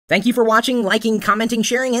Thank you for watching, liking, commenting,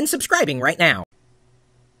 sharing, and subscribing right now.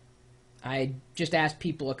 I just asked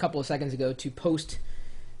people a couple of seconds ago to post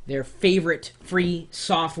their favorite free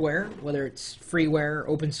software, whether it's freeware,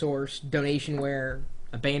 open source, donationware,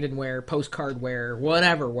 abandonware, postcardware,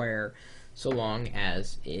 whateverware, so long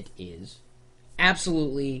as it is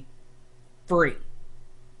absolutely free.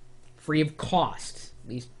 Free of cost, at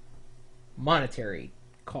least monetary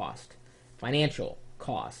cost, financial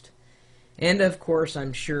cost. And of course,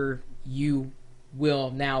 I'm sure you will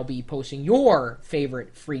now be posting your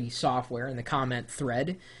favorite free software in the comment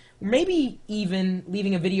thread, or maybe even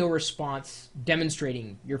leaving a video response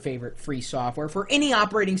demonstrating your favorite free software for any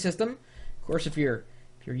operating system. Of course, if you're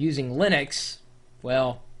using Linux,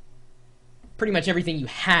 well, pretty much everything you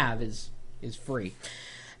have is free.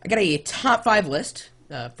 I got a top 5 list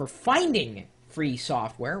for finding free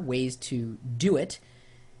software, ways to do it.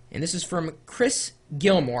 And this is from Chris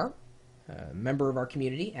Gilmore, a member of our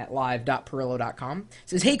community at live.pirillo.com. It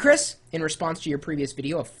says, "Hey Chris, in response to your previous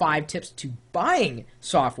video of 5 tips to buying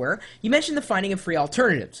software, you mentioned the finding of free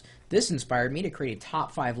alternatives. This inspired me to create a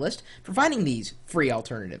top 5 list for finding these free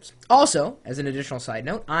alternatives. Also, as an additional side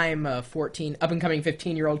note, I'm a up-and-coming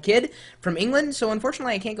 15-year-old kid from England, so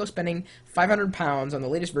unfortunately I can't go spending £500 on the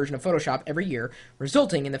latest version of Photoshop every year,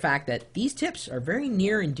 resulting in the fact that these tips are very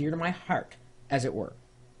near and dear to my heart, as it were.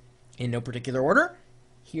 In no particular order,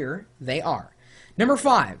 here they are. Number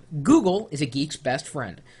 5, Google is a geek's best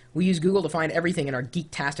friend. We use Google to find everything in our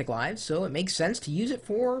geek-tastic lives, so it makes sense to use it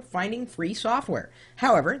for finding free software.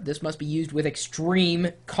 However, this must be used with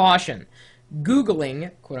extreme caution.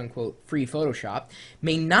 Googling, quote-unquote, free Photoshop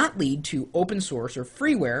may not lead to open source or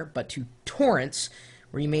freeware, but to torrents,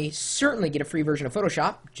 where you may certainly get a free version of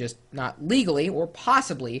Photoshop, just not legally, or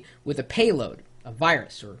possibly with a payload, a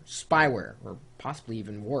virus or spyware, or possibly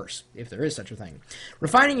even worse, if there is such a thing.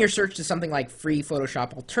 Refining your search to something like free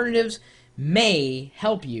Photoshop alternatives may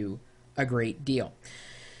help you a great deal.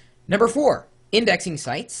 Number 4, indexing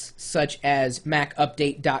sites such as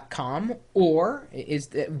macupdate.com, or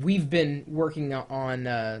we've been working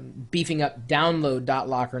on beefing up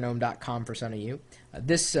download.lockergnome.com for some of you.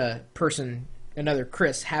 This person, another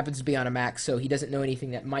Chris, happens to be on a Mac, so he doesn't know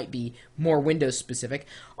anything that might be more Windows specific,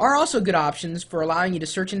 are also good options for allowing you to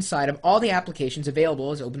search inside of all the applications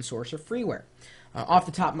available as open source or freeware. Off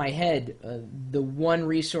the top of my head, the one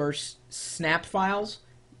resource snap files,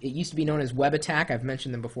 it used to be known as WebAttack, I've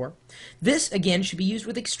mentioned them before. This, again, should be used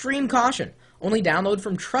with extreme caution. Only download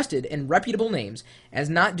from trusted and reputable names, as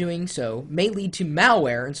not doing so may lead to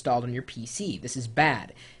malware installed on your PC. This is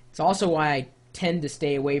bad. It's also why I tend to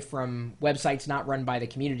stay away from websites not run by the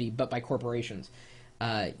community but by corporations.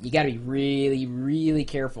 You got to be really, really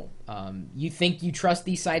careful. You think you trust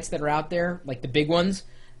these sites that are out there, like the big ones?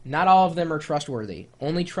 Not all of them are trustworthy.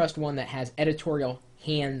 Only trust one that has editorial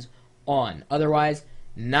hands on. Otherwise,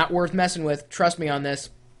 not worth messing with. Trust me on this.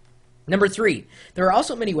 Number 3, there are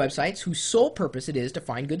also many websites whose sole purpose it is to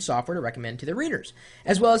find good software to recommend to their readers,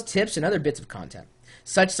 as well as tips and other bits of content.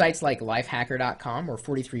 Such sites like lifehacker.com or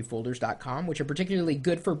 43folders.com, which are particularly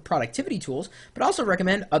good for productivity tools, but also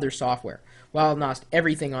recommend other software. While not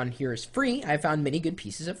everything on here is free, I have found many good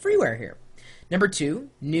pieces of freeware here. Number 2,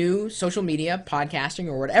 new social media, podcasting,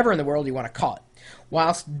 or whatever in the world you want to call it.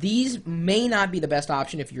 Whilst these may not be the best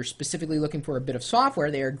option if you're specifically looking for a bit of software,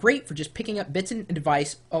 they are great for just picking up bits and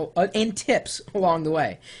advice and tips along the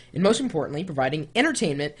way. And most importantly, providing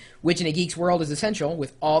entertainment, which in a geek's world is essential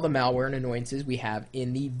with all the malware and annoyances we have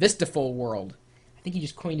in the Vistaful world. I think he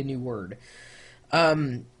just coined a new word.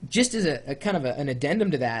 Just as a kind of an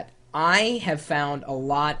addendum to that, I have found a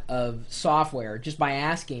lot of software just by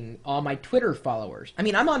asking all my Twitter followers. I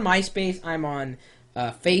mean, I'm on MySpace, I'm on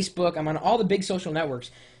Facebook, I'm on all the big social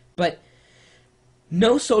networks, but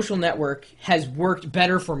no social network has worked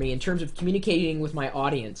better for me in terms of communicating with my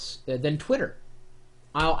audience than Twitter.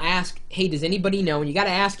 I'll ask, hey, does anybody know, and you got to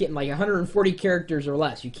ask it in like 140 characters or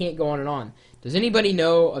less, you can't go on and on, does anybody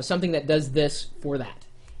know of something that does this for that?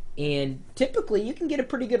 And typically you can get a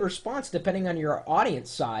pretty good response depending on your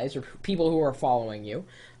audience size or people who are following you.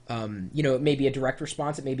 You know, it may be a direct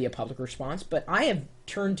response, it may be a public response, but I have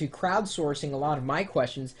turned to crowdsourcing a lot of my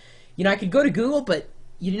questions. You know, I could go to Google, but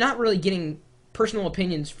you're not really getting personal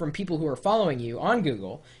opinions from people who are following you on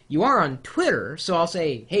Google. You are on Twitter, so I'll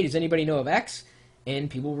say, hey, does anybody know of X? And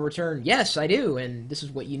people will return, yes, I do, and this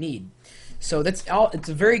is what you need. So that's all. It's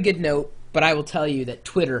a very good note, but I will tell you that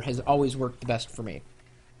Twitter has always worked the best for me.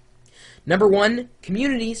 Number 1,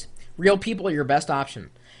 communities. Real people are your best option.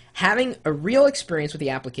 Having a real experience with the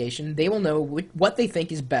application, they will know what they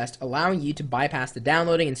think is best, allowing you to bypass the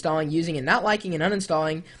downloading, installing, using, and not liking and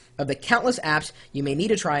uninstalling of the countless apps you may need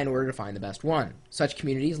to try in order to find the best one. Such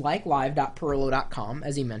communities like live.pirillo.com,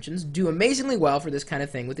 as he mentions, do amazingly well for this kind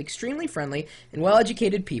of thing with extremely friendly and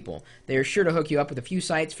well-educated people. They are sure to hook you up with a few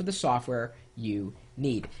sites for the software you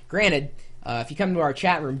need. Granted, if you come to our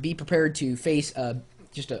chat room, be prepared to face a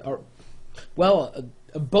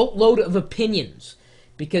boatload of opinions.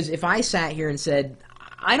 Because if I sat here and said,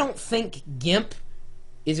 I don't think GIMP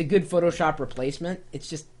is a good Photoshop replacement,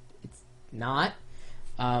 it's not.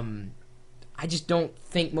 I just don't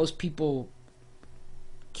think most people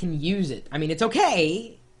can use it. I mean, it's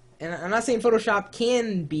okay, and I'm not saying Photoshop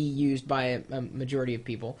can be used by a majority of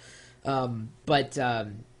people, but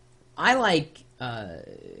I like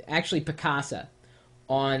actually Picasa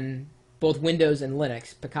on both Windows and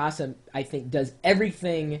Linux. Picasa, I think, does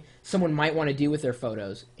everything someone might want to do with their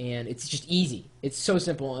photos, and it's just easy. It's so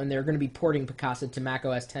simple, and they're going to be porting Picasa to Mac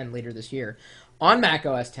OS X later this year. On Mac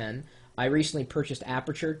OS X, I recently purchased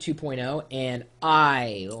Aperture 2.0, and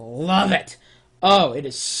I love it. Oh, it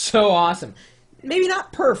is so awesome. Maybe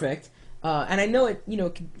not perfect, and I know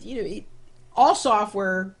all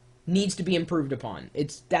software needs to be improved upon.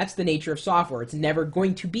 That's the nature of software. It's never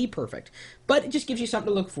going to be perfect, but it just gives you something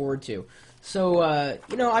to look forward to. So,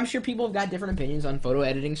 I'm sure people have got different opinions on photo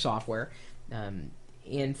editing software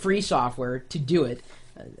and free software to do it.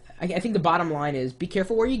 I think the bottom line is be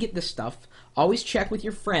careful where you get this stuff. Always check with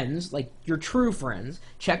your friends, like your true friends.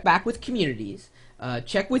 Check back with communities.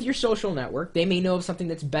 Check with your social network. They may know of something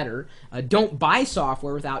that's better. Don't buy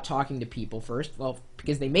software without talking to people first. Well,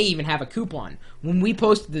 because they may even have a coupon. When we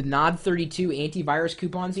posted the NOD32 antivirus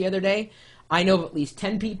coupons the other day, I know of at least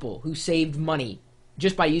 10 people who saved money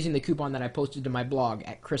just by using the coupon that I posted to my blog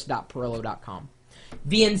at chris.pirillo.com.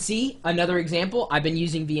 VNC, another example. I've been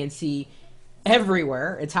using VNC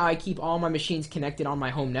everywhere. It's how I keep all my machines connected on my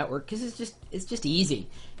home network because it's just easy,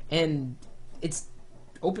 and it's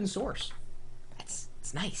open source.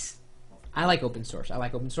 It's nice. I like open source. I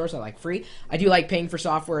like open source. I like free. I do like paying for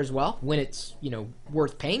software as well when it's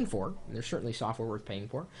worth paying for. And there's certainly software worth paying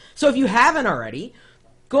for. So if you haven't already,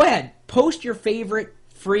 go ahead, post your favorite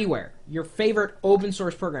freeware, your favorite open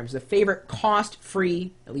source programs, the favorite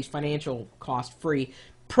cost-free, at least financial cost-free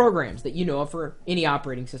programs that you know of for any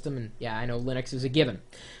operating system. And yeah, I know Linux is a given.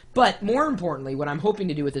 But more importantly, what I'm hoping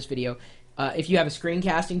to do with this video, if you have a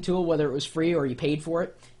screencasting tool, whether it was free or you paid for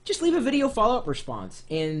it, just leave a video follow-up response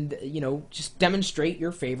and, just demonstrate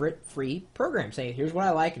your favorite free program. Say, here's what I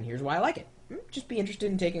like and here's why I like it. Just be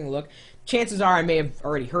interested in taking a look. Chances are I may have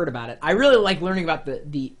already heard about it. I really like learning about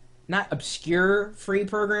the not obscure free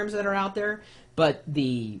programs that are out there, but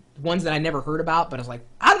the ones that I never heard about, but I was like,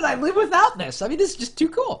 how did I live without this? I mean, this is just too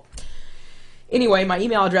cool. Anyway, my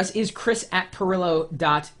email address is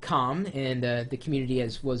chris@pirillo.com, and the community,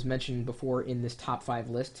 as was mentioned before in this top 5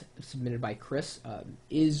 list submitted by Chris,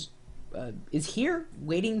 is here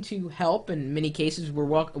waiting to help. In many cases, we're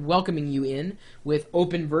welcoming you in with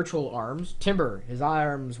open virtual arms. Timber, his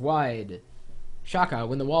arms wide. Shaka,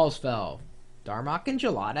 when the walls fell. Darmok and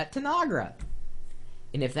Jalad at Tanagra.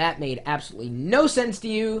 And if that made absolutely no sense to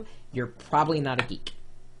you, you're probably not a geek.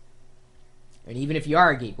 And even if you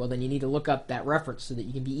are a geek, well, then you need to look up that reference so that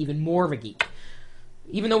you can be even more of a geek.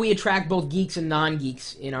 Even though we attract both geeks and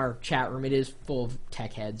non-geeks in our chat room, it is full of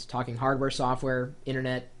tech heads talking hardware, software,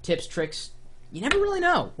 internet, tips, tricks. You never really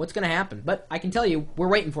know what's going to happen. But I can tell you, we're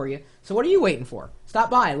waiting for you. So what are you waiting for?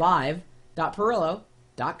 Stop by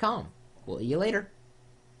live.pirillo.com. We'll see you later.